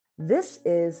This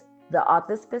is The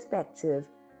Author's Perspective.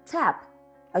 Tap,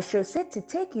 a show set to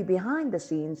take you behind the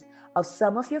scenes of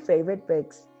some of your favorite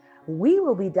books. We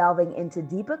will be delving into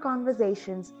deeper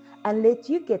conversations and let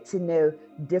you get to know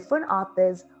different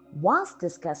authors whilst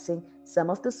discussing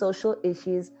some of the social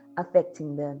issues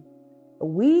affecting them.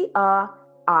 We are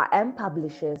RM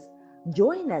Publishers.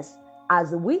 Join us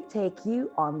as we take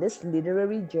you on this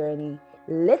literary journey.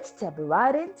 Let's step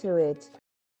right into it.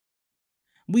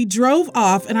 We drove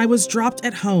off and I was dropped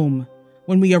at home.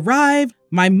 When we arrived,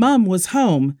 my mum was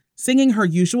home, singing her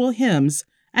usual hymns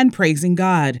and praising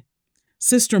God.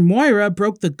 Sister Moira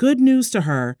broke the good news to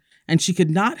her, and she could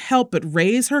not help but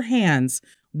raise her hands,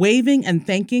 waving and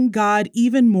thanking God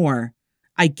even more.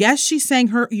 I guess she sang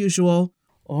her usual,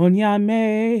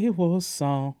 Onyame wo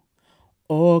son,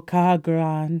 o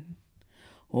kagran.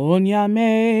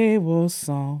 Onyame wo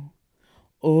son,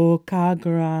 o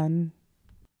kagran.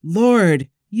 Lord,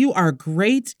 you are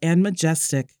great and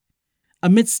majestic.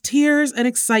 Amidst tears and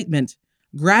excitement,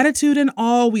 gratitude and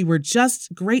all, we were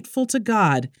just grateful to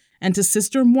God and to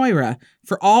Sister Moira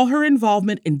for all her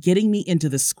involvement in getting me into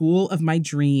the school of my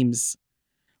dreams.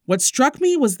 What struck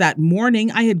me was that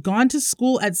morning I had gone to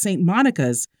school at St.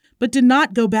 Monica's, but did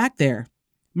not go back there.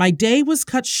 My day was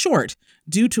cut short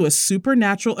due to a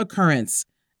supernatural occurrence,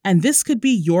 and this could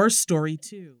be your story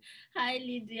too. Hi,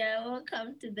 Lydia.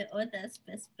 Welcome to the author's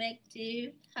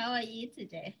perspective. How are you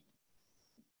today?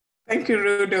 Thank you,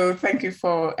 Rudo. Thank you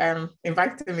for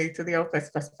inviting me to the author's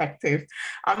perspective.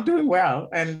 I'm doing well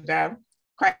and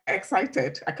quite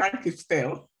excited. I can't keep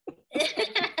still.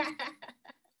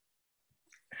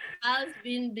 How's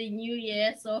been the new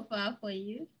year so far for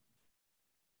you?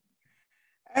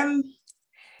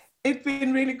 It's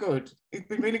been really good. It's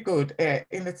been really good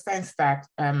in the sense that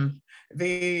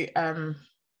the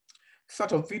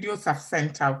sort of videos I've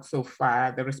sent out so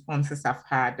far, the responses I've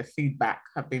had, the feedback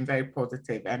have been very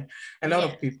positive, and a lot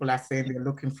of people are saying they're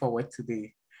looking forward to the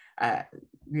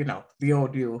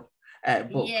audio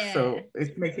book. Yeah. So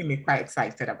it's making me quite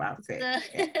excited about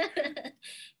it.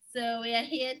 So we are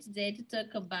here today to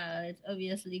talk about,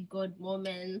 obviously, God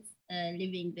moments,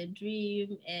 living the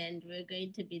dream, and we're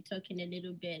going to be talking a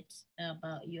little bit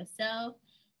about yourself,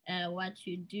 what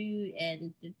you do,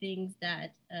 and the things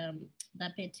that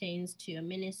that pertains to your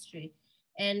ministry.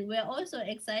 And we're also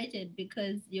excited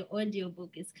because your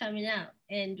audiobook is coming out,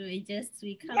 and we can't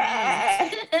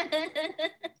wait.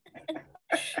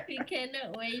 We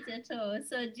cannot wait at all.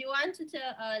 So do you want to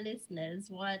tell our listeners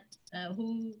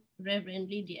who Reverend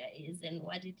Lydia is and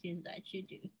what it is that you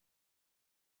do?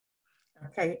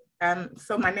 Okay,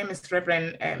 so my name is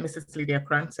Reverend Mrs. Lydia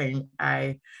Koranteng.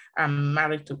 I am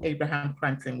married to Abraham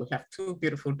Koranteng. We have two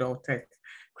beautiful daughters,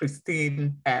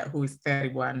 Christine, who is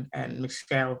 31, and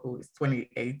Michelle, who is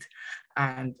 28.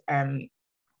 And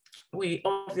we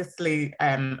obviously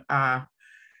are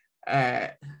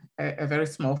a very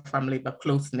small family, but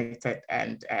close-knitted,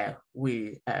 and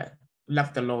we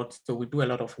love the Lord. So we do a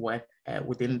lot of work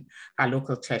within our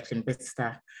local church in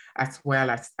Bicester, as well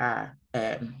as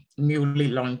newly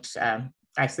launched,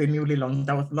 I say newly launched,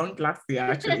 that was launched last year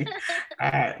actually,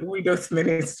 Widows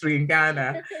Ministry in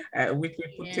Ghana, which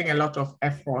we're putting a lot of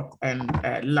effort and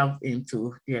love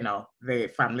into,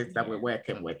 the families that we're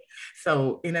working with.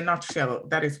 So in a nutshell,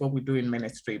 that is what we do in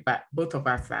ministry, but both of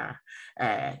us are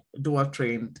dual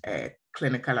trained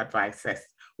clinical advisors.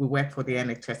 We work for the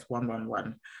NHS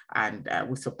 111, and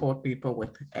we support people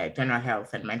with general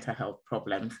health and mental health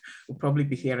problems. We'll probably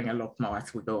be hearing a lot more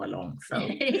as we go along. So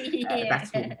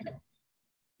that's what we do.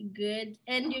 Good.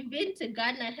 And you've been to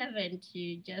Ghana, haven't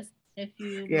you? Just a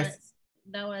few months.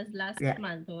 That was last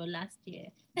month or last year.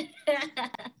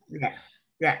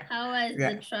 Yeah. How was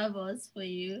the travels for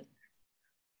you?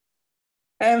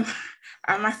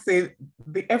 I must say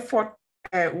the effort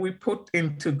we put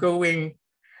into going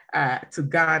to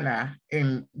Ghana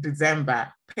in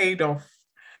December paid off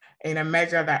in a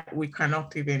measure that we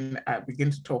cannot even begin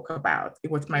to talk about.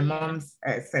 It was my mom's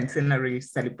centenary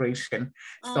celebration.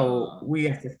 So we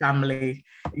as a family,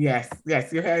 yes,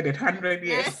 you heard it, 100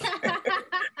 years.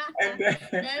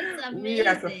 And we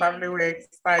as a family were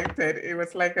excited. It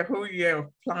was like a whole year of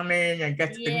planning and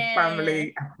getting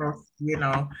family across,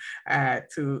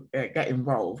 to get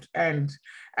involved. And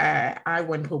I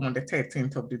went home on the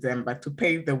 13th of December to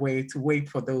pave the way to wait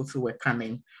for those who were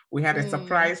coming. We had a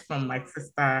surprise from my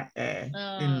sister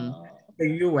in the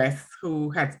US who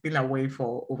has been away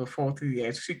for over 40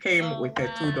 years. She came with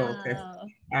her two daughters,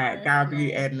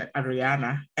 Gabby and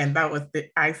Ariana, and that was the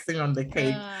icing on the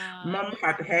cake. Mom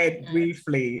had heard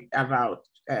briefly about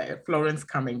Florence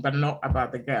coming, but not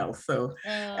about the girls. So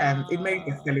it made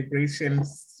the celebration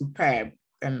superb.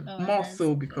 and Oh, more that's so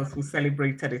good. because we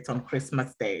celebrated it on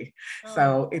Christmas Day.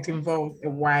 So it Oh. involved a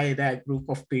wider group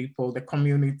of people, the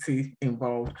community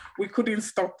involved. We couldn't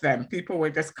stop them. People were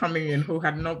just coming in who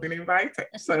had not been invited.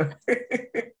 So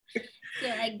So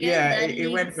I guess yeah, that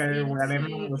it went links very well. And into,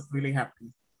 Mom was really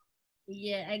happy.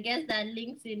 yeah, I guess that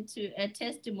links into a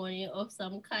testimony of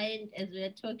some kind as we're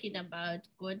talking about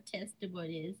God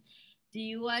testimonies. Do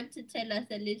you want to tell us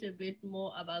a little bit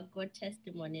more about God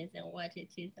testimonies and what it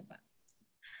is about?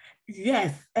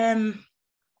 Yes.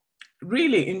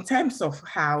 Really, in terms of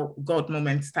how God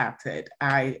Moment started,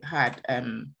 I had,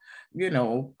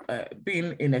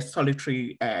 been in a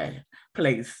solitary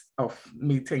place of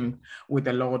meeting with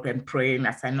the Lord and praying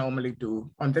as I normally do.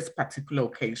 On this particular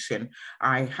occasion,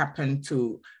 I happened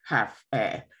to have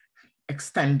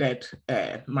extended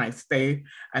my stay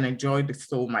and enjoyed it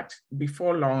so much.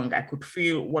 Before long, I could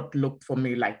feel what looked for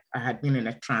me like I had been in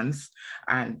a trance,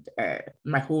 and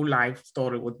my whole life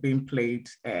story was being played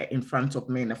in front of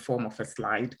me in the form of a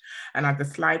slide. And as the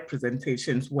slide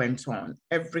presentations went on,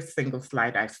 every single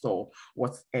slide I saw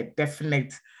was a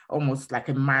definite, almost like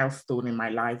a milestone in my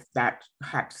life that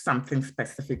had something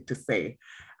specific to say.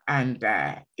 And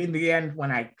in the end,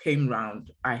 when I came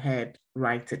round, I heard,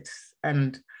 write it.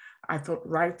 And I thought,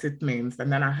 write it means,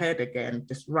 and then I heard again,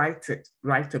 just write it,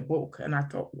 write a book. And I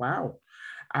thought, wow,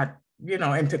 I,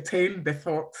 entertained the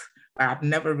thought. I'd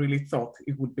never really thought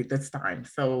it would be this time.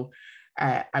 So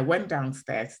I went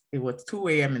downstairs. It was 2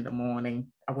 a.m. in the morning.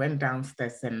 I went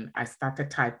downstairs and I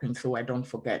started typing so I don't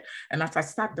forget. And as I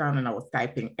sat down and I was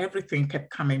typing, everything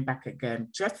kept coming back again,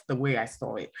 just the way I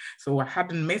saw it. So I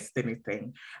hadn't missed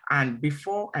anything. And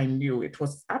before I knew, it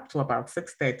was up to about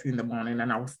 6:30 in the morning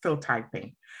and I was still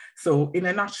typing. So in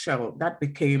a nutshell, that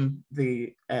became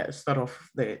the sort of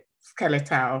the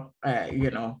skeletal,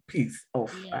 piece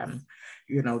of,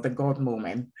 Yes. the God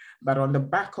moment. But on the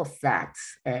back of that,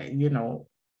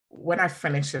 when I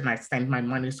finished and I sent my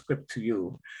manuscript to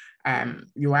you,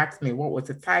 you asked me what was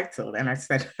the title, and I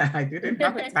said I didn't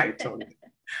have a title.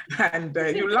 And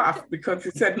you laughed because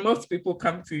you said most people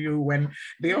come to you when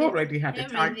they already had a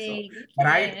title, but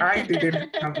yeah. I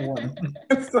didn't have one.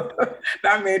 So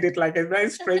that made it like a very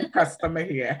strange customer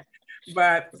here.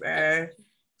 But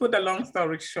put the long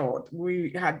story short,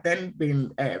 we had then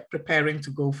been preparing to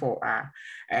go for our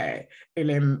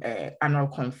ILM annual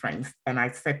conference. And I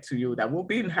said to you that we'll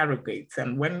be in Harrogate.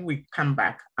 And when we come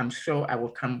back, I'm sure I will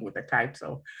come with a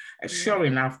title. Sure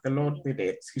enough, the Lord did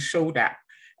it. He showed up.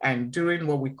 And during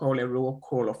what we call a roll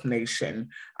call of nation,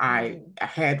 I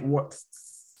heard what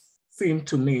seemed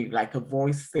to me like a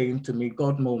voice saying to me,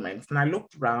 God moments. And I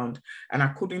looked around and I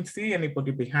couldn't see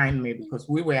anybody behind me because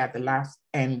we were at the last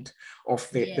end of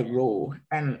the row.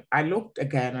 And I looked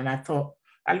again and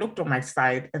I looked on my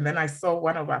side and then I saw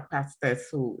one of our pastors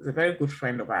who is a very good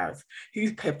friend of ours.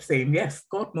 He kept saying, yes,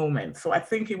 God moments. So I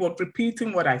think he was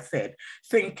repeating what I said,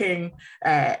 thinking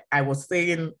I was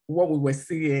saying what we were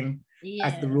seeing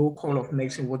as the roll call of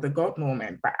nation was the God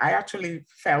moment. But I actually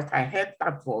felt I heard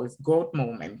that voice, God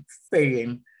moment,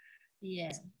 saying,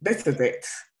 this is it.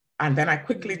 And then I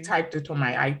quickly typed it on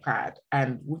my iPad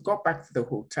and we got back to the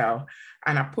hotel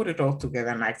and I put it all together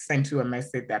and I sent you a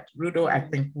message that, Rudo, I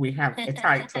think we have a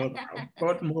title now,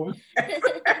 God moment.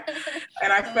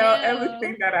 And I felt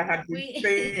everything that I had been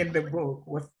saying in the book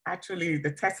was actually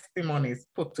the testimonies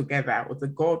put together with the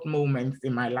God moments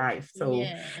in my life. So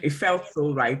it felt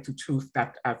so right to choose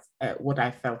that as what I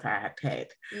felt I had heard.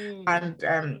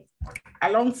 And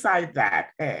alongside that,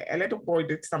 a little boy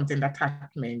did something that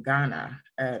touched me in Ghana.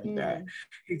 And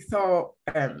he saw,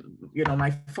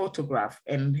 my photograph,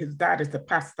 and his dad is the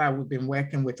pastor we've been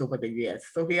working with over the years.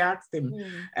 So he asked him,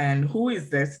 and who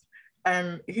is this?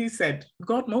 And he said,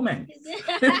 God moments.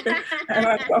 And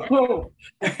I thought, oh,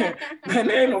 the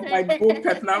name of my book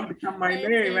has now become my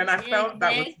name. And I felt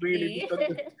that was really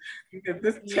because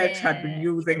this church had been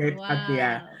using it as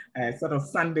their sort of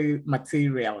Sunday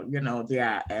material,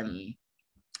 their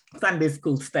Sunday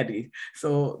school study.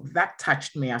 So that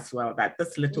touched me as well, that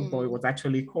this little boy was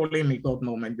actually calling me God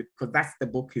moment because that's the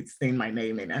book he's saying my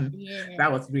name in. And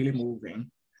that was really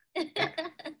moving.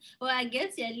 Well, I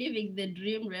guess you're living the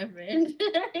dream, Reverend.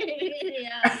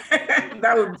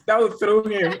 that would throw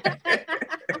him.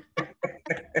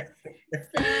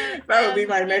 So, that would be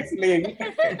my next name.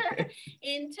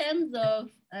 In terms of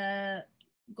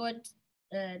God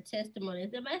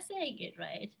testimonies, am I saying it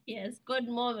right? Yes, God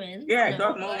moments. Yeah,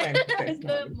 God moments.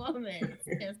 God moments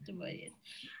testimonies.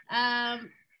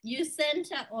 You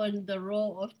center on the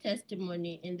role of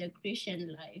testimony in the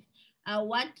Christian life.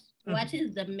 What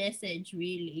is the message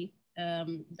really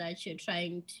that you're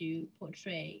trying to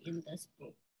portray in this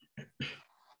book?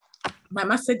 My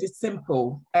message is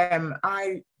simple.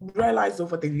 I realized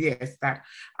over the years that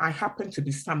I happen to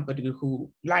be somebody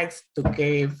who likes to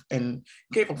give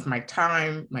of my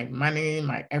time, my money,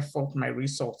 my effort, my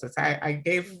resources. I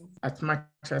gave as much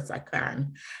as I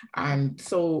can. And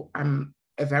so I'm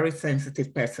a very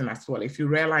sensitive person as well. If you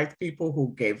realize, people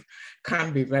who give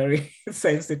can be very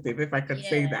sensitive, if I can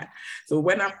say that. So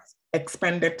when I'm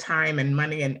expended time and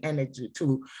money and energy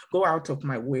to go out of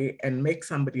my way and make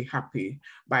somebody happy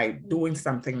by doing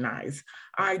something nice,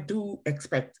 I do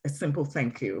expect a simple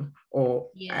thank you or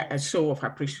a show of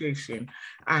appreciation.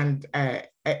 And I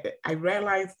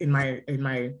realized in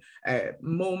my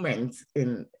moments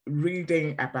in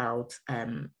reading about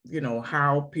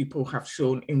how people have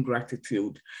shown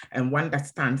ingratitude, and one that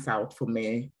stands out for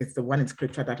me is the one in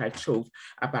scripture that I chose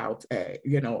about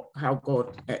how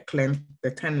God cleansed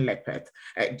the 10 lepers.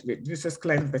 Jesus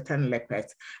cleansed the 10 lepers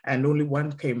and only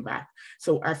one came back.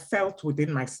 So I felt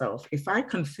within myself, if I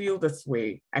can feel this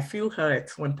way, I feel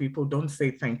hurt when people don't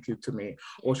say thank you to me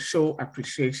or show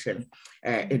appreciation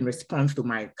in response to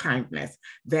my kindness,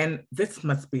 then this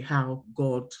must be how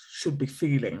God should be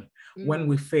feeling when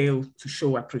we fail to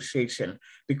show appreciation.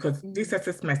 Because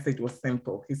Jesus' message was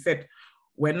simple. He said,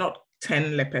 we're not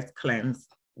 10 lepers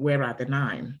cleansed, where are the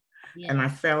 9? And I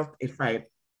felt if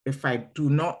I do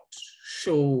not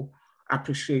show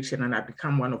appreciation and I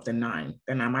become one of the 9,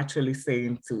 then I'm actually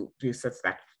saying to Jesus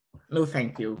that, no,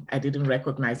 thank you. I didn't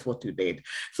recognize what you did.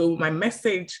 So my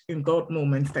message in God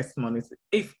Moments Testimonies,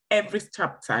 if every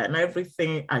chapter and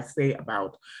everything I say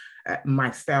about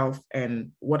myself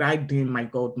and what I do in my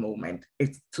God moment,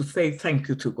 it's to say thank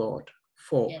you to God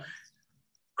for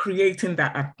creating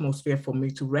that atmosphere for me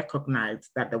to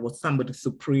recognize that there was somebody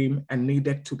supreme and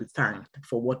needed to be thanked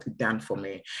for what he done for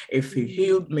me. If he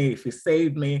healed me, if he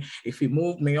saved me, if he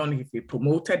moved me on, if he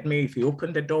promoted me, if he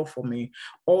opened the door for me,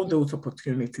 all those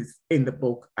opportunities in the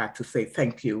book are to say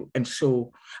thank you and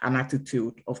show an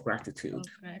attitude of gratitude.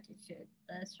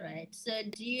 That's right. So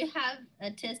do you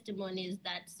have testimonies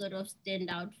that sort of stand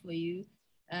out for you,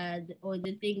 or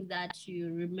the things that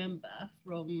you remember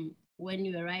from when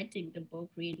you were writing the book,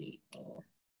 really? Or...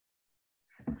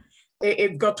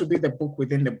 It's got to be the book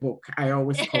within the book, I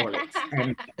always call it.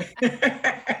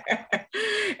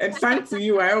 And thanks to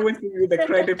you, I always give you the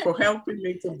credit for helping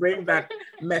me to bring that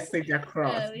message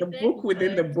across. The book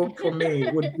within the book for me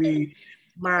would be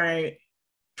my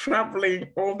traveling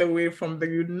all the way from the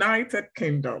United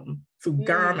Kingdom to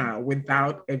Ghana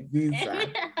without a visa.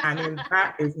 And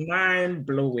that is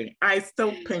mind-blowing. I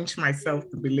still pinch myself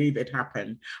to believe it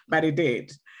happened, but it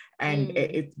did. And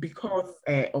it's because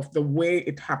of the way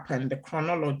it happened, the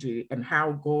chronology, and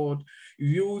how God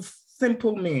used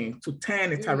simple me to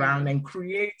turn it around and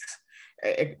create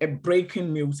a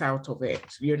breaking news out of it.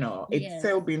 It's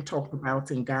still being talked about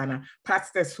in Ghana.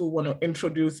 Pastors who want to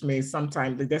introduce me,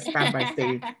 sometimes they just start by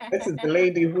saying, this is the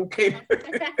lady who came.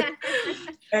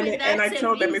 and I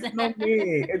tell them, it's not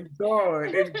me, it's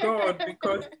God,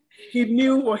 because he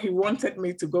knew what he wanted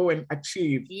me to go and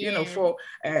achieve. For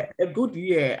a good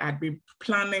year, I'd been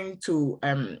planning to,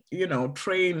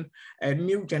 train a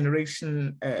new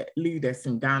generation leaders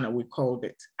in Ghana, we called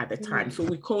it at the time. So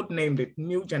we codenamed it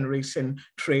New Generation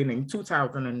Training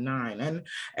 2009.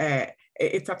 And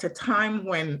it's at a time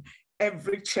when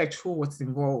every church who was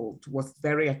involved was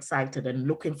very excited and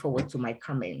looking forward to my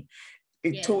coming.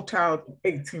 It totaled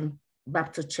 18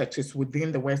 Baptist churches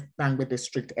within the West Bangor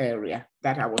district area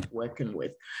that I was working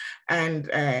with. And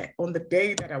on the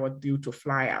day that I was due to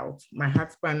fly out, my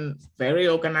husband, very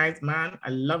organized man, I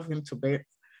love him to bits,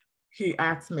 he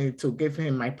asked me to give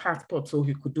him my passport so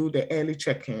he could do the early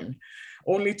check-in,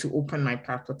 only to open my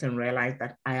passport and realize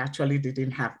that I actually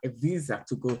didn't have a visa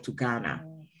to go to Ghana.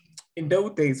 In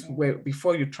those days, where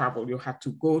before you travel, you had to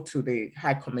go to the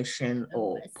High Commission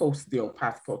or post your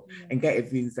passport and get a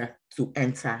visa to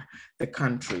enter the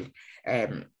country.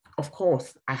 Of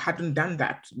course, I hadn't done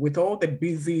that. With all the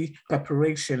busy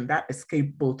preparation, that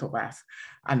escaped both of us.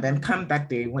 And then come that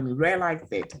day, when we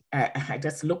realized it, I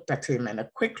just looked at him and a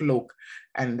quick look,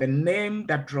 and the name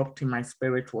that dropped in my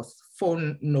spirit was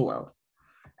Phone Noel.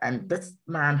 And this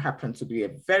man happened to be a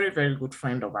very, very good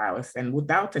friend of ours. And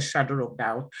without a shadow of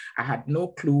doubt, I had no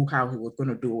clue how he was going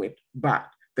to do it. But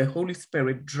the Holy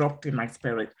Spirit dropped in my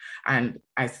spirit. And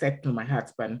I said to my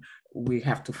husband, we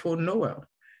have to phone Noel.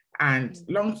 And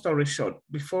long story short,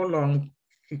 before long,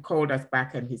 he called us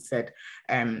back and he said,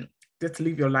 just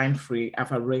leave your line free.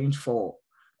 I've arranged for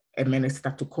a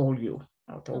minister to call you.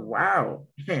 I thought, wow,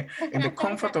 in the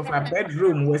comfort of our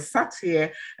bedroom, we're sat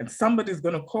here and somebody's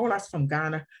going to call us from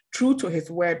Ghana. True to his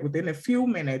word, within a few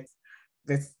minutes,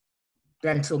 this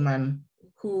gentleman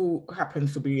who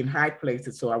happens to be in high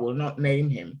places, so I will not name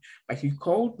him, but he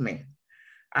called me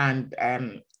and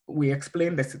we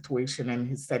explained the situation, and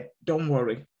he said, don't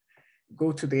worry,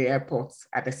 go to the airport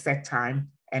at a set time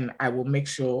and I will make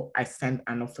sure I send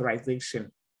an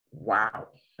authorization. Wow.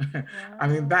 I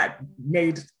mean, that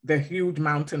made the huge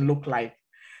mountain look like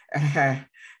an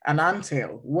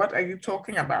anthill. What are you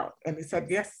talking about? And he said,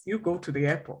 yes, you go to the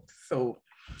airport. So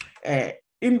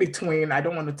in between, I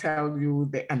don't want to tell you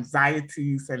the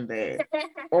anxieties and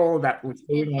all that was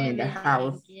going on in the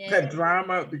house, the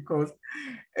drama, because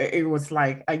it was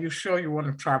like, are you sure you want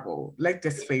to travel? Let's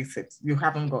just face it, you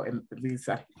haven't got a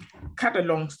visa. Cut a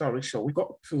long story short, we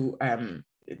got to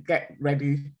get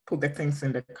ready, put the things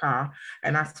in the car,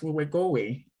 and as we were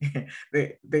going,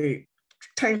 the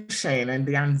tension and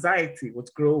the anxiety was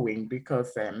growing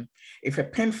because if a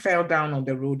pin fell down on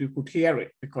the road, you could hear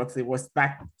it because it was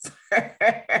that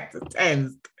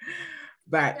tensed.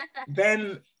 But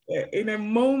then in a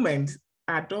moment,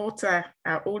 our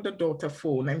older daughter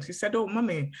phoned and she said, oh,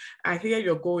 mommy, I hear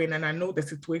you're going and I know the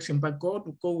situation, but God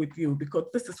will go with you because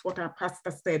this is what our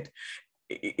pastor said,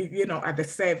 you know, at the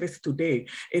service today.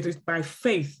 It is by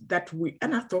faith that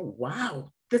and I thought,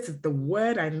 wow, this is the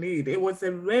word I need. It was a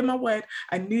Rhema word.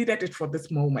 I needed it for this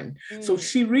moment. So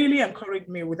she really encouraged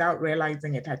me without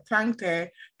realizing it. I thanked her,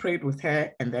 prayed with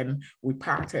her, and then we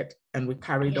parted and we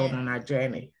carried on our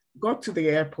journey. Got to the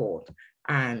airport,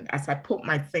 and as I put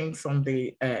my things on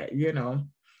the, at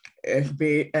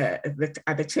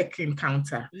the check-in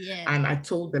counter, and I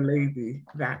told the lady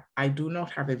that I do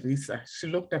not have a visa. She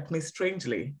looked at me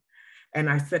strangely, and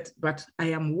I said, but I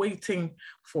am waiting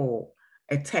for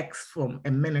a text from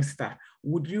a minister.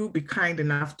 Would you be kind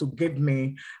enough to give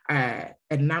me a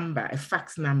number, a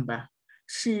fax number?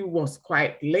 She was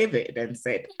quite livid and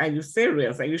said, are you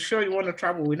serious? Are you sure you want to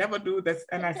travel? We never do this.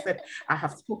 And I said, I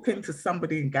have spoken to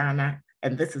somebody in Ghana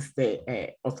and this is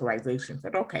the authorization. I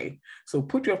said, okay, so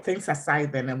put your things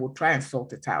aside then and we'll try and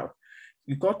sort it out.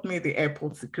 You got me the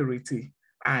airport security,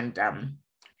 and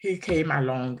he came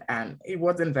along and he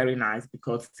wasn't very nice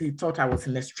because he thought I was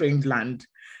in a strange land.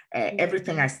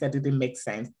 Everything I said didn't make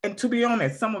sense. And to be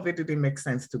honest, some of it didn't make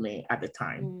sense to me at the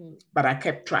time, but I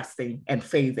kept trusting and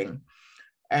faithing.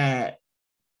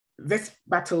 This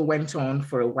battle went on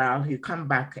for a while. He'd come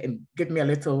back and give me a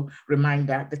little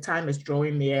reminder. The time is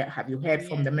drawing near. Have you heard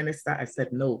from the minister? I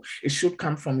said, no, it should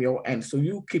come from your end. So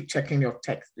you keep checking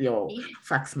your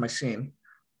fax machine.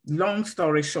 Long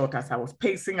story short, as I was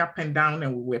pacing up and down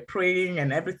and we were praying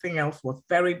and everything else was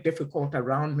very difficult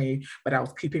around me, but I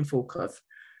was keeping focus.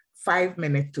 5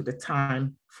 minutes to the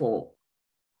time for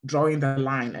drawing the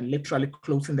line and literally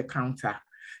closing the counter,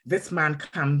 this man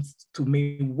comes to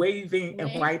me waving a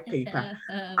white paper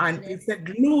and he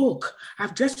said, look,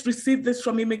 I've just received this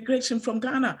from immigration from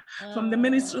Ghana, from the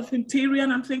Ministry of Interior.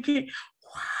 And I'm thinking,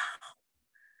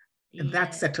 wow. And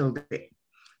that settled it.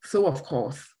 So of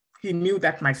course, he knew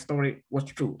that my story was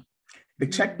true. They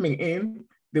checked me in,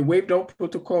 they waived all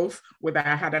protocols, whether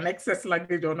I had an excess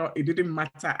luggage or not, it didn't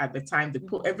matter at the time. They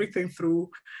put everything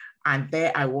through, and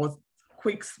there I was,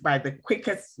 by the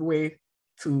quickest way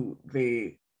to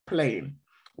the plane.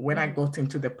 When I got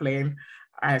into the plane,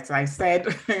 as I said,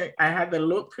 I had the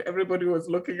look, everybody was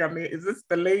looking at me, is this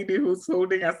the lady who's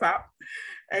holding us up?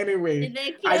 Anyway,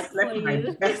 I slept my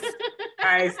best.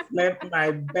 I slept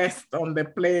my best on the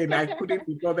plane. I couldn't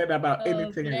be bothered about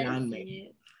anything around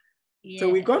me. So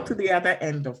we got to the other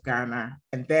end of Ghana,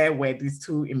 and there were these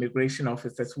two immigration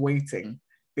officers waiting.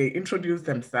 They introduced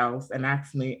themselves and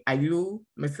asked me, are you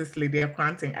Mrs. Lydia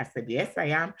Koranteng? I said, yes, I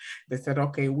am. They said,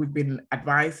 okay, we've been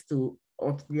advised to,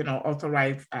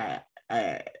 authorize, a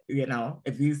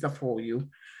visa for you.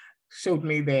 Showed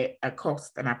me the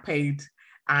cost and I paid,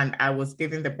 and I was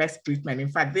given the best treatment. In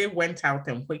fact, they went out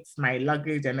and fixed my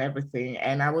luggage and everything,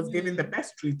 and I was given the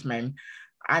best treatment.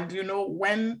 And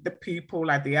when the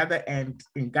people at the other end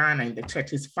in Ghana, in the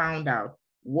churches, found out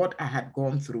what I had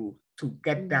gone through to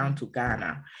get down to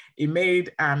Ghana, it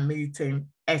made our meeting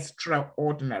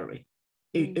extraordinary.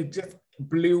 It just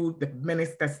blew the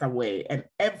ministers away, and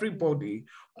everybody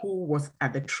who was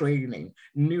at the training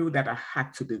knew that I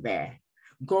had to be there.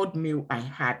 God knew I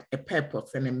had a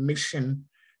purpose and a mission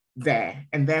there,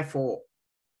 and therefore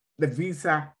the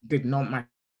visa did not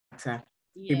matter.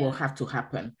 It will have to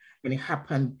happen, and it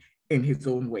happened in his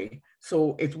own way.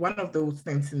 So it's one of those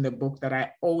things in the book that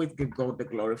I always give God the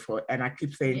glory for. And I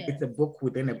keep saying it's a book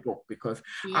within a book, because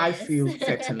I feel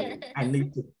certainly I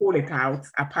need to pull it out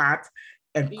apart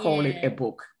and call it a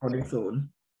book on its own.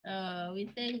 We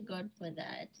thank God for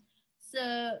that.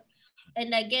 So,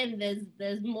 and again,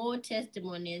 there's more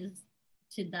testimonies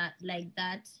to that, like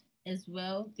that as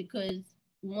well, because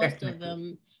most of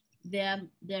them, they're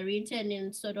written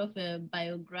in sort of a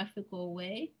biographical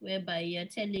way, whereby you're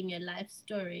telling a life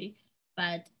story,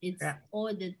 but it's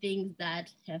all the things that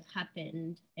have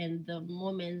happened and the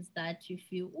moments that you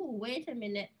feel, oh, wait a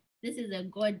minute, this is a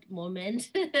God moment.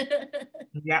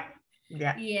 Yeah.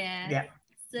 Yeah. Yeah. Yeah.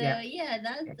 So yeah,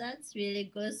 that's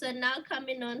really good. So now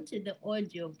coming on to the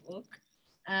audio book,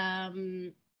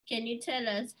 can you tell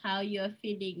us how you're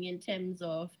feeling in terms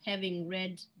of having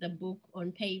read the book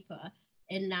on paper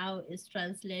and now it's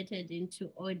translated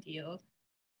into audio?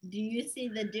 Do you see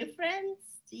the difference?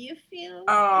 Do you feel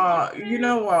the difference? You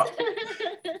know what,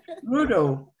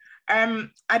 Rudo,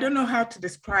 I don't know how to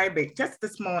describe it. Just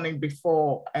this morning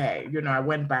before, I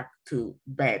went back to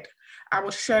bed, I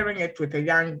was sharing it with a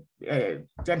young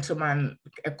gentleman,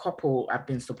 a couple I've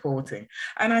been supporting.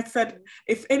 And I said,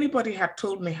 if anybody had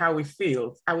told me how it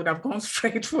feels, I would have gone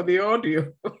straight for the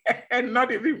audio and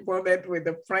not even bothered with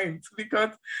the print,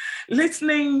 because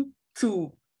listening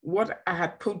to what I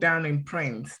had put down in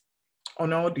print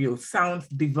on audio sounds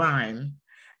divine.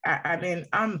 I mean,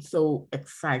 I'm so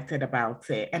excited about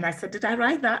it. And I said, did I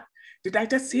write that? Did I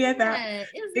just hear that?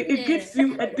 It gives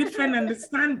you a different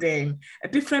understanding, a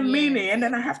different meaning. And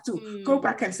then I have to go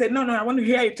back and say, no, I want to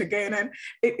hear it again. And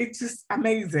it's just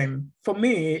amazing. For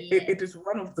me, it is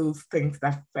one of those things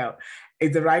that felt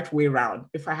is the right way around.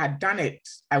 If I had done it,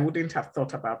 I wouldn't have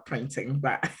thought about printing.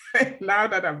 But now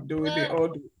that I'm doing the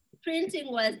audio,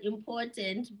 printing was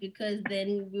important because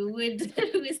then we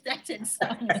started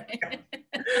somewhere.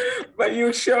 But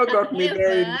you sure got me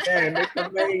there in the end. It's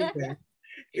amazing.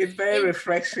 It's very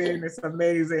refreshing. It's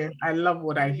amazing. I love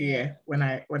what I hear when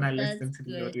I listen to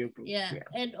the audiobook. Yeah,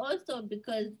 and also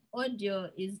because audio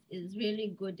is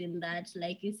really good in that,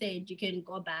 like you said, you can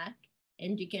go back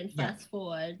and you can fast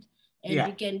forward and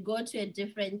you can go to a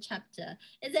different chapter.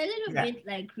 It's a little bit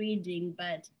like reading,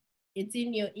 but it's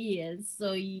in your ears,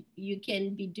 so you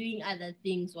can be doing other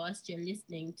things whilst you're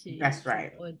listening to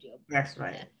audio. That's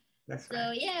right.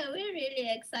 So yeah, we're really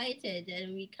excited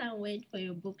and we can't wait for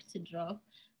your book to drop.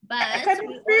 But I can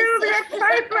feel the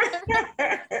excitement.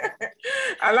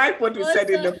 I like what you said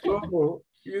in the promo.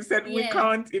 You said we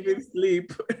can't even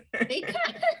sleep. We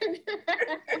can't.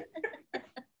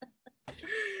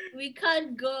 We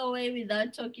can't go away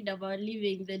without talking about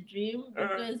living the dream,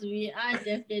 because we are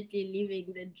definitely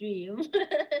living the dream.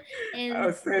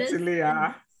 And certainly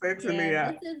are. Certainly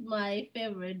are. This is my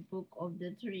favorite book of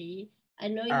the three. I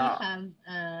know you have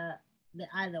the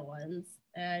other ones.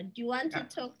 Do you want to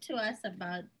talk to us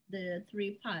about the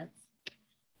 3 parts?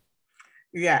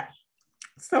 Yeah.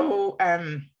 So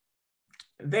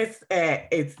this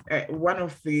is one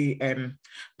of the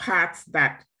parts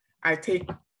that I take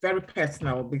very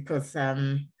personal, because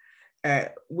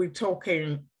we're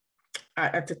talking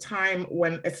at a time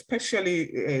when,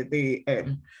 especially the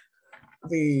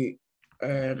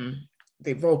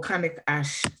volcanic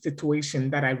ash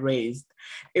situation that I raised,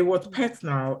 it was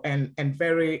personal and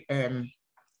very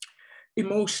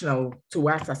emotional to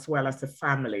us as well as a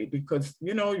family, because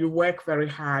you work very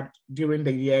hard during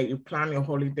the year, you plan your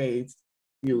holidays,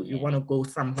 you want to go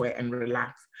somewhere and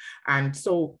relax. And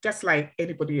so just like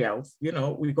anybody else,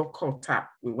 we got caught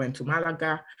up. We went to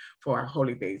Malaga for our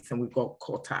holidays and we got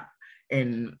caught up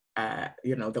in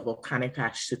the volcanic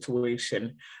ash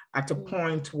situation at a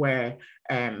point where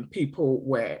people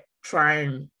were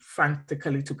trying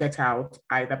frantically to get out,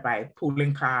 either by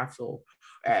pulling cars or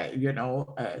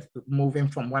moving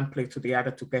from one place to the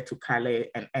other to get to Calais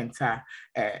and enter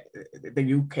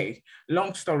the UK.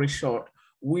 Long story short,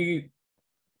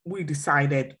 we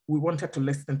decided we wanted to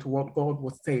listen to what God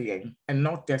was saying and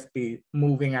not just be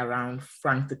moving around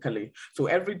frantically. So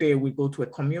every day we go to a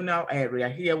communal area,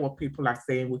 hear what people are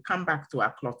saying, we come back to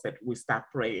our closet, we start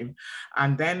praying.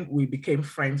 And then we became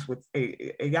friends with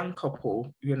a young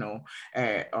couple,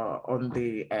 on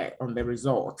the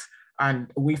resort.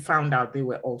 And we found out they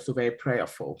were also very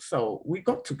prayerful. So we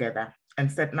got together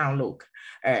and said, now look,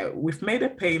 we've made a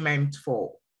payment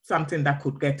for something that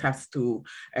could get us to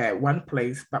one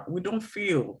place, but we don't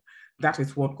feel that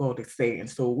is what God is saying.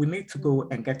 So we need to go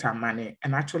and get our money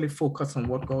and actually focus on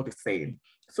what God is saying.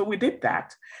 So we did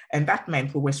that. And that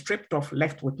meant we were stripped off,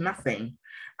 left with nothing.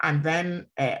 And then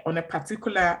on a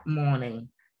particular morning,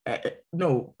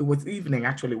 no, it was evening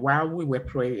actually, while we were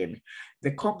praying,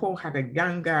 the couple had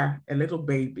a little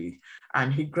baby,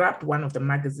 and he grabbed one of the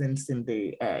magazines in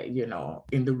the,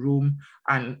 in the room,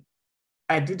 and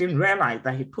I didn't realize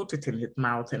that he put it in his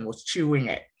mouth and was chewing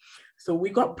it. So we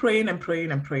got praying and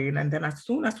praying and praying. And then as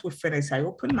soon as we finished, I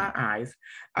opened my eyes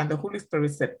and the Holy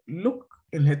Spirit said, look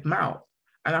in his mouth.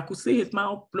 And I could see his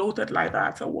mouth bloated like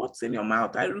that. So what's in your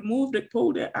mouth? I removed it,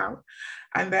 pulled it out.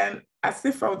 And then as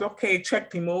if I was okay,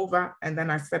 checked him over. And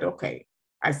then I said, okay,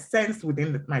 I sensed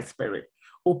within my spirit,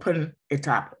 open it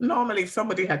up. Normally, if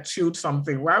somebody had chewed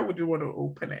something, why would you want to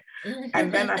open it?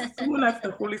 And then as soon as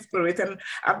the Holy Spirit, and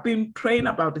I've been praying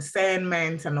about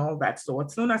discernment and all that. So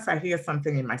as soon as I hear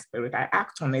something in my spirit, I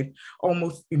act on it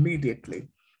almost immediately.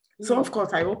 So of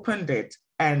course I opened it,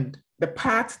 and the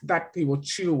part that he was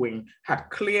chewing had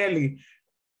clearly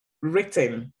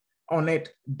written on it,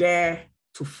 "Dare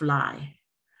to fly."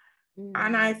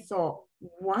 And I thought,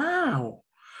 wow.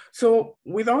 So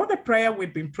with all the prayer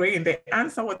we've been praying, the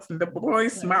answer was in the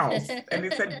boy's mouth, and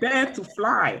it said, "Dare to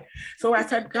fly." So I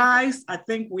said, guys, I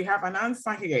think we have an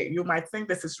answer here. You might think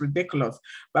this is ridiculous,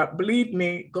 but believe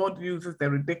me, God uses the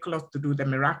ridiculous to do the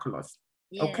miraculous.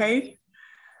 Yes. Okay?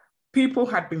 People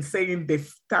had been saying they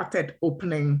started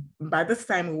opening. By this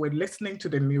time, we were listening to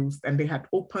the news and they had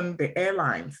opened the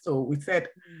airlines. So we said,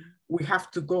 we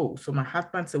have to go. So my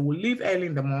husband said, we'll leave early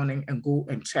in the morning and go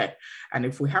and check. And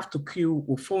if we have to queue,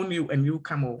 we'll phone you and you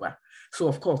come over. So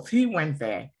of course, he went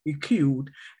there, he queued,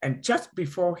 and just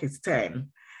before his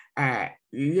turn,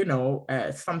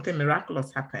 something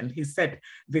miraculous happened.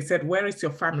 They said, where is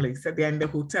your family? He said, they're in the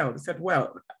hotel. He said,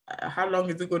 well, how long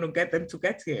is it going to get them to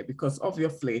get here? Because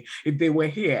obviously, if they were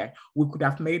here, we could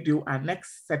have made you our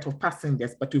next set of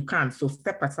passengers, but you can't, so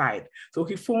step aside. So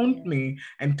he phoned me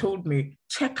and told me,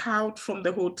 check out from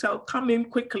the hotel, come in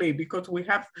quickly because we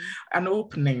have an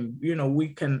opening. We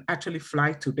can actually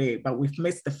fly today, but we've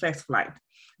missed the first flight.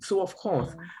 So of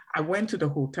course, I went to the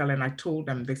hotel and I told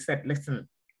them, they said, listen,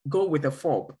 go with a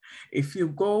fob. If you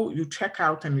go, you check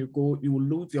out and you go, you will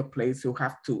lose your place. You'll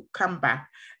have to come back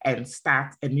and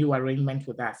start a new arrangement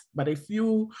with us. But if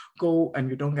you go and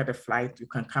you don't get a flight, you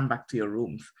can come back to your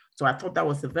rooms. So I thought that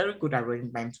was a very good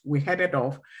arrangement. We headed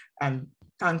off, and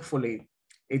thankfully,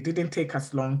 it didn't take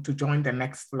us long to join the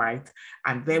next flight.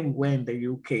 And there we were in the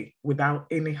UK without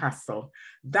any hassle.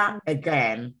 That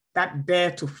again, that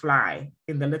dare to fly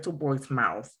in the little boy's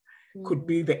mouth could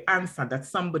be the answer that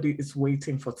somebody is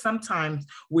waiting for. Sometimes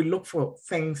we look for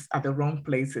things at the wrong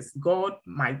places. God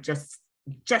might just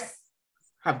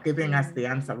have given us the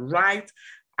answer right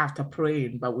after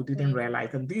praying, but we didn't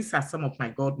realize. And these are some of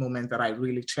my God moments that I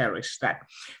really cherish, that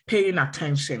paying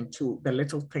attention to the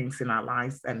little things in our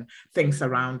lives and things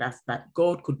around us, that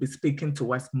God could be speaking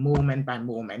to us moment by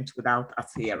moment without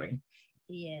us hearing.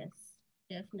 Yes,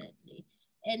 definitely.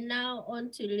 And now on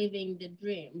to living the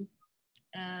dream.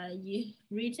 You've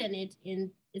written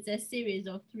it's a series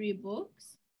of 3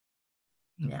 books.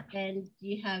 Yeah. And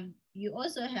you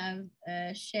also have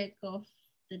Shake Off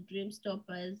the Dream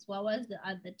Stoppers. What was the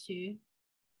other 2?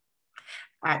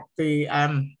 At the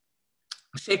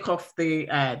Shake Off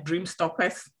the Dream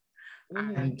Stoppers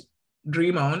and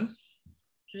Dream On.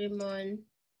 Dream On.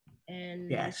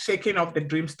 And shaking off the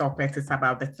dream stoppers is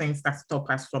about the things that stop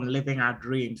us from living our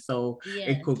dreams. So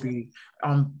it could be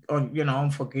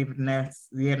unforgiveness,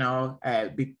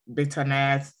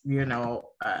 bitterness,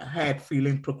 hurt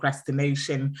feeling,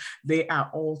 procrastination. They are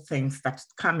all things that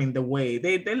come in the way.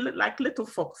 They look like little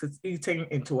foxes eating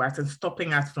into us and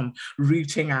stopping us from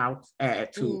reaching out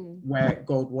to where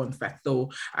God wants us. So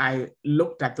I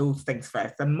looked at those things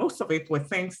first, and most of it were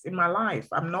things in my life.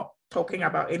 I'm not talking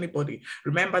about anybody.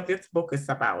 Remember, this book is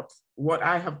about what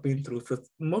I have been through. So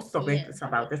most of it is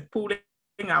about just pulling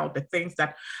out the things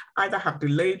that either have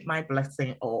delayed my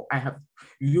blessing or I have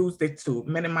used it to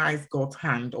minimize God's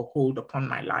hand or hold upon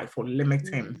my life or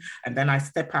limit him. And then I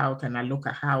step out and I look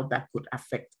at how that could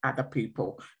affect other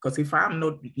people. Because if I'm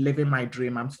not living my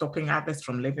dream, I'm stopping others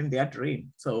from living their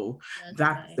dream. So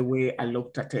that's the way I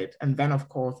looked at it. And then, of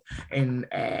course, in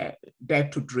Dare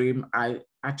to Dream, I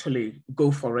actually go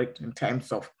for it in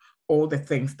terms of all the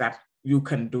things that you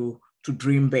can do to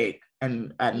dream big.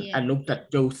 And I looked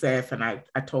at Joseph and I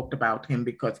talked about him,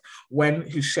 because when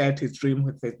he shared his dream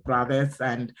with his brothers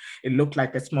and it looked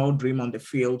like a small dream on the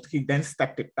field, he then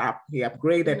stepped it up, he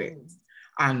upgraded it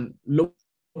and looked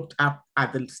up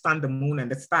at the sun, the moon,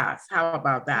 and the stars. How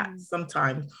about that?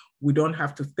 Sometimes we don't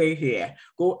have to stay here.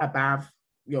 Go above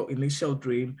your initial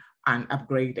dream and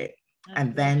upgrade it.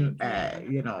 And then,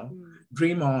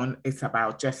 Dream On is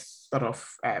about just sort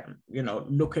of,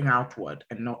 looking outward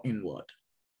and not inward.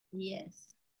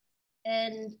 Yes.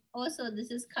 And also, this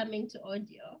is coming to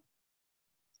audio.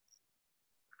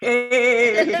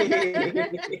 Hey!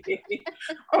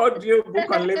 Audio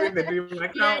book on living the dream. I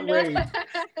can't wait.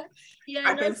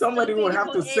 I think somebody will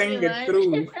have to sing it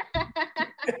through.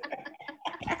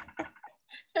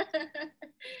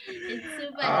 It's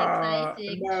super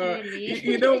exciting, No, truly.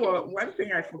 you know what? One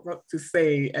thing I forgot to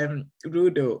say,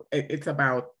 Rudo, it's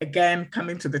about again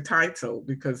coming to the title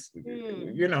because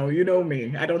you know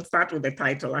me. I don't start with the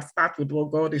title. I start with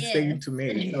what God is saying Yes. to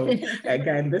me. So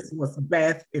again, this was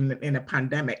birth in a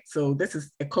pandemic. So this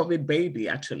is a COVID baby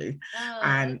actually, Oh,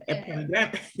 and a okay.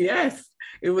 pandemic. Yes,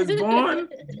 it was born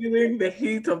during the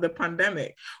heat of the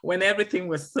pandemic when everything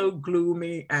was so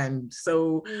gloomy and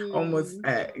so almost,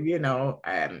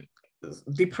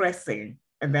 depressing.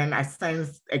 And then I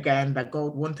sensed again that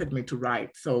God wanted me to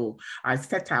write. So I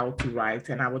set out to write,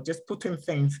 and I was just putting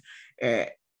things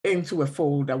into a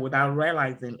folder without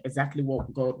realizing exactly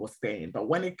what God was saying. But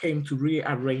when it came to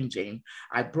rearranging,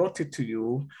 I brought it to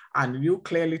you, and you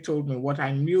clearly told me what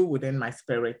I knew within my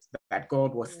spirit that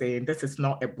God was saying. This is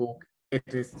not a book,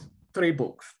 it is 3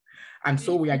 books. And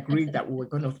so we agreed that we were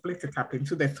going to split it up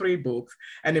into the 3 books.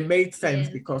 And it made sense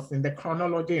because in the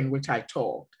chronology in which I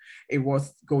talked, it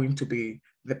was going to be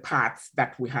the parts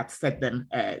that we had set them,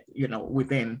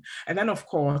 within. And then, of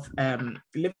course,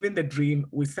 living the dream,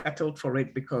 we settled for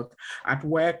it because at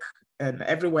work and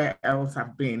everywhere else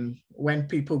I've been, when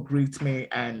people greet me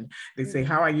and they say,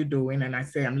 how are you doing? And I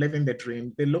say, I'm living the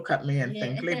dream. They look at me and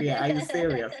think, Lydia, are you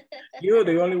serious? You're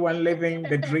the only one living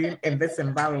the dream in this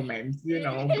environment,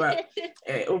 but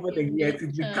over the years,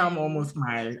 it's become almost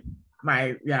my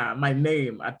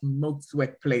name at most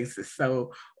workplaces.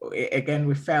 So again,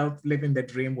 we felt living the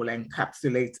dream will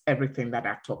encapsulate everything that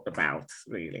I talked about,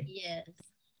 really. Yes.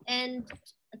 And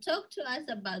talk to us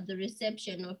about the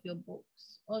reception of your books.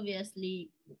 Obviously,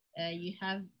 you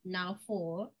have now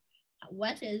 4.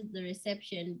 What has the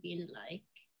reception been like,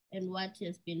 and what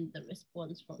has been the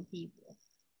response from people?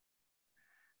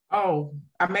 Oh,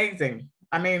 amazing.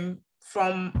 I mean,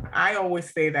 I always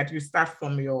say that you start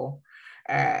from your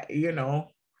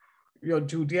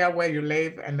Judea where you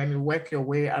live, and then you work your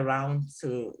way around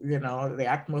to, the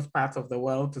utmost parts of the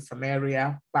world, to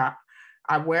Samaria. But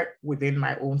I work within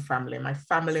my own family. My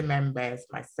family members,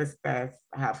 my sisters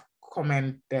have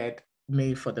commended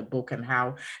me for the book and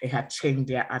how it had changed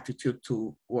their attitude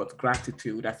towards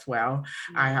gratitude as well.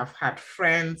 I have had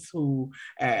friends who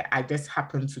I just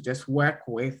happened to just work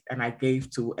with and I gave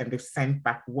to, and they've sent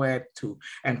back word to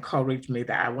encourage me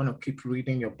that I want to keep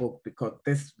reading your book because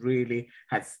this really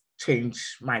has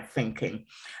changed my thinking.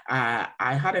 I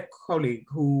had a colleague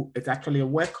who is actually a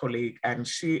work colleague, and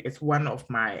she is one of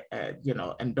my,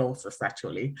 endorsers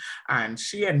actually. And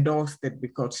she endorsed it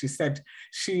because she said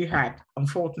she had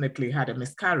unfortunately had a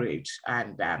miscarriage,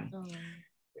 and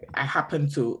I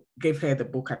happened to give her the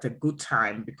book at a good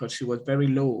time because she was very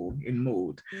low in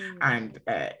mood. And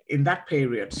in that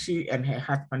period, she and her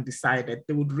husband decided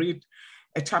they would read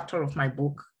a chapter of my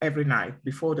book every night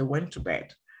before they went to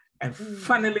bed. And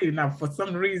funnily enough, for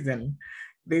some reason,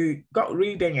 they got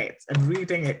reading it and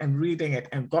reading it and reading it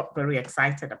and got very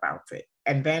excited about it.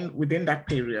 And then within that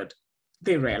period,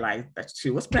 they realized that she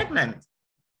was pregnant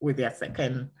with their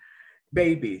second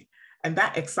baby. And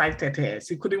that excited her.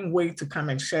 She couldn't wait to come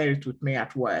and share it with me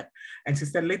at work. And she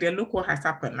said, Lydia, look what has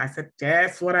happened. I said,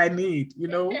 that's what I need.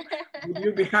 Would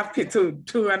you be happy to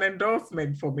do an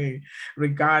endorsement for me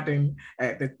regarding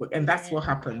this book? And that's what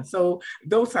happened. So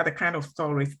those are the kind of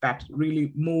stories that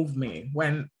really move me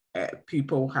when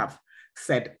people have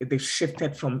said they've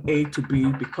shifted from A to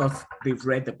B because they've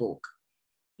read the book.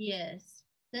 Yes.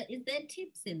 So is there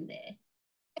tips in there?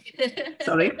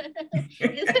 Sorry?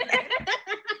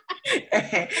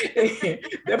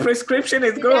 The prescription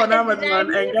is go on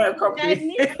Amazon and get a copy. I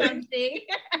need something.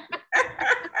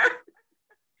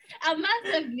 I must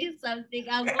have missed something.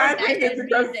 I think it's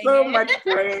because so much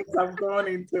prayers have gone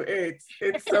into it.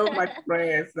 It's so much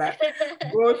prayers that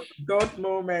both God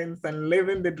moments and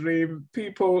living the dream,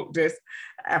 people just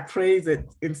appraise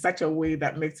it in such a way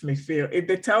that makes me feel. If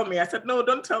they tell me, I said, no,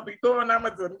 don't tell me. Go on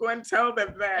Amazon. Go and tell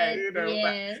them there.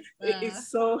 Yes,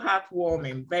 it's so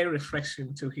heartwarming, very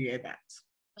refreshing to hear that.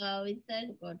 Oh, we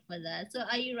thank God for that. So,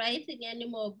 are you writing any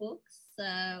more books?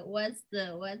 What's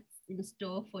in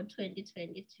store for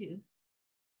 2022?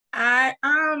 I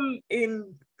am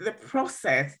in the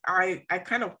process. I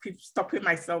kind of keep stopping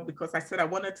myself because I said I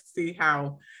wanted to see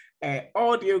how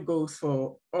audio goes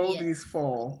for all these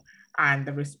 4 and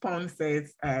the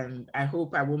responses, and I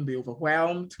hope I won't be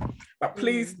overwhelmed. But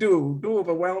please do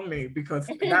overwhelm me because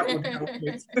that would help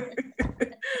me.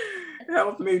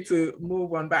 Help me to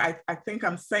move on. But I think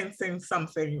I'm sensing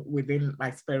something within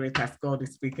my spirit as God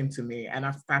is speaking to me, and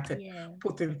I've started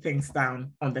putting things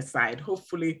down on the side.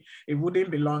 Hopefully it wouldn't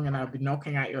be long and I'll be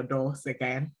knocking at your doors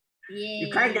again. Yay.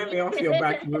 You can't get me off your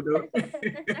back, Rudo.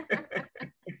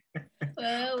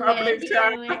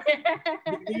 publisher,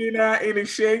 beginner,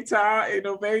 initiator,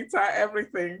 innovator,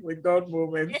 everything with God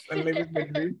moments and living the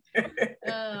dream.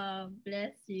 Oh,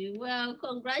 bless you. Well,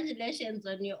 congratulations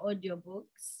on your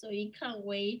audiobooks. So we can't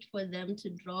wait for them to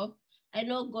drop. I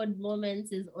know God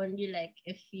Moments is only like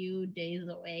a few days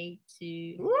away to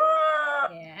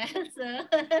yeah. So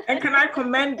and can I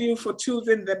commend you for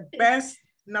choosing the best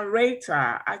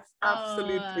narrator?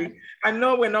 Absolutely. I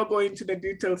know we're not going to the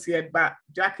details yet, but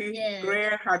Jackie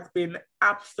Greer has been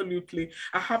absolutely,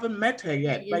 I haven't met her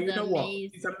yet, but you know what?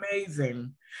 It's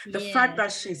amazing. The fact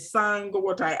that she sang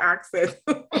what I asked her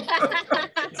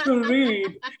to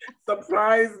read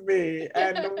surprised me,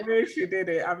 and the way she did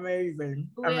it, amazing.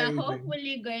 We are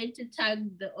hopefully going to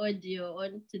tag the audio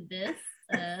onto this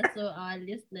so our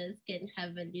listeners can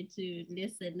have a little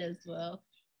listen as well.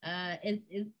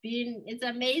 It's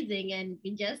amazing, and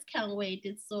we just can't wait.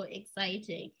 It's so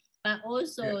exciting. But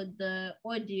also the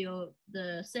audio,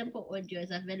 the sample audio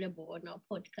is available on our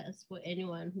podcast for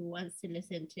anyone who wants to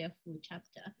listen to a full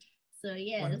chapter. So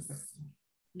yes,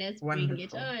 let's bring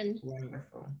it on.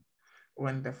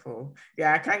 Wonderful.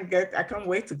 Yeah, I can't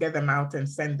wait to get them out and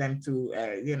send them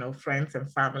to friends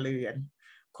and family and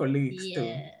colleagues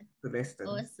to listen.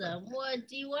 Awesome. Well,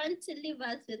 do you want to leave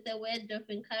us with a word of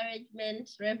encouragement,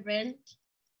 Reverend,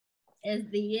 as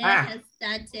the year has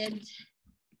started?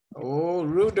 Oh,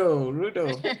 Rudo.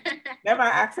 Never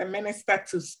ask a minister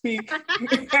to speak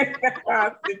because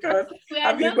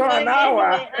have you got an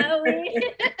hour? Are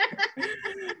we?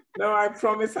 No, I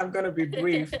promise I'm going to be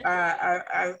brief.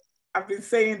 I've been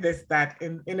saying this, that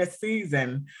in a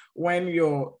season when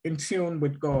you're in tune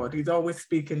with God, he's always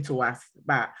speaking to us,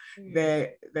 but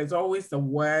there's always a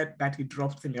word that he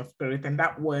drops in your spirit, and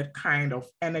that word kind of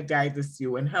energizes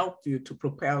you and helps you to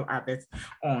propel others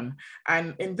on.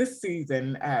 And in this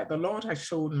season, the Lord has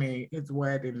shown me his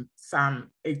word in Psalm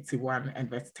 81 and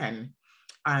verse 10.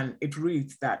 And it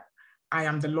reads that, I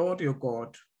am the Lord your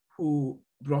God who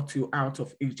brought you out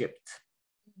of Egypt.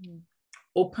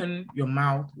 Open your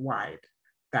mouth wide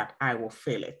that I will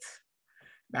fill it.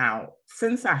 Now,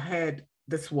 since I heard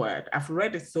this word, I've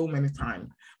read it so many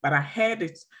times, but I heard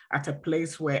it at a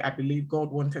place where I believe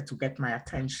God wanted to get my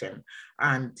attention.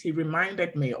 And he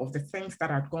reminded me of the things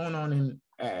that had gone on in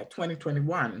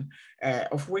 2021,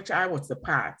 of which I was a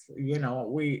part. You know,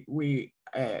 we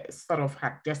sort of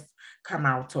had just come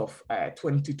out of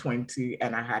 2020,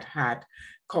 and I had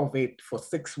COVID for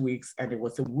 6 weeks, and it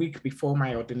was a week before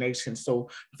my ordination. So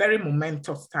very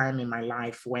momentous time in my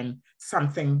life when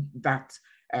something that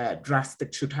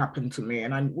drastic should happen to me,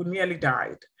 and I nearly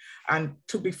died. And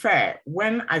to be fair,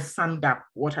 when I summed up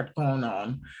what had gone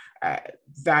on,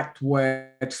 that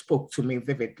word spoke to me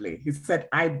vividly. He said,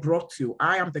 I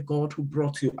am the God who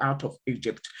brought you out of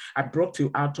Egypt. I brought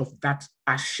you out of that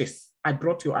ashes. I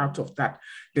brought you out of that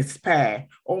despair,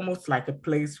 almost like a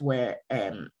place where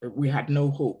we had no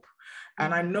hope.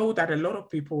 And I know that a lot of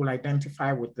people will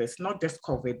identify with this, not just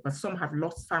COVID, but some have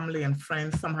lost family and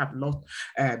friends, some have lost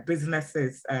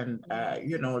businesses and,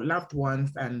 loved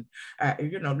ones and,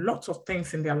 lots of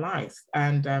things in their lives.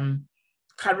 And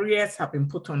careers have been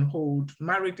put on hold,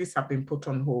 marriages have been put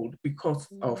on hold because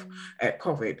of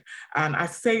COVID. And I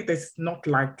say this not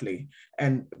lightly,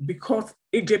 and because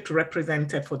Egypt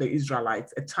represented for the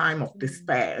Israelites a time of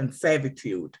despair and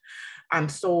servitude.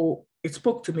 And so it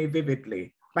spoke to me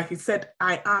vividly. But he said,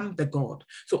 I am the God.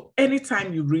 So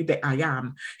anytime you read the I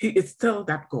am, he is still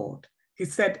that God. He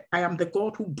said, I am the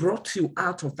God who brought you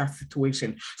out of that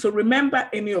situation. So remember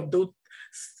any of those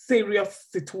serious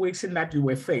situation that you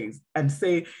were faced and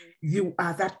say, you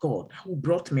are that God who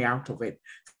brought me out of it.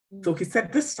 So he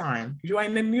said, this time you are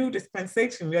in a new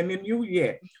dispensation, you're in a new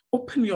year. Open your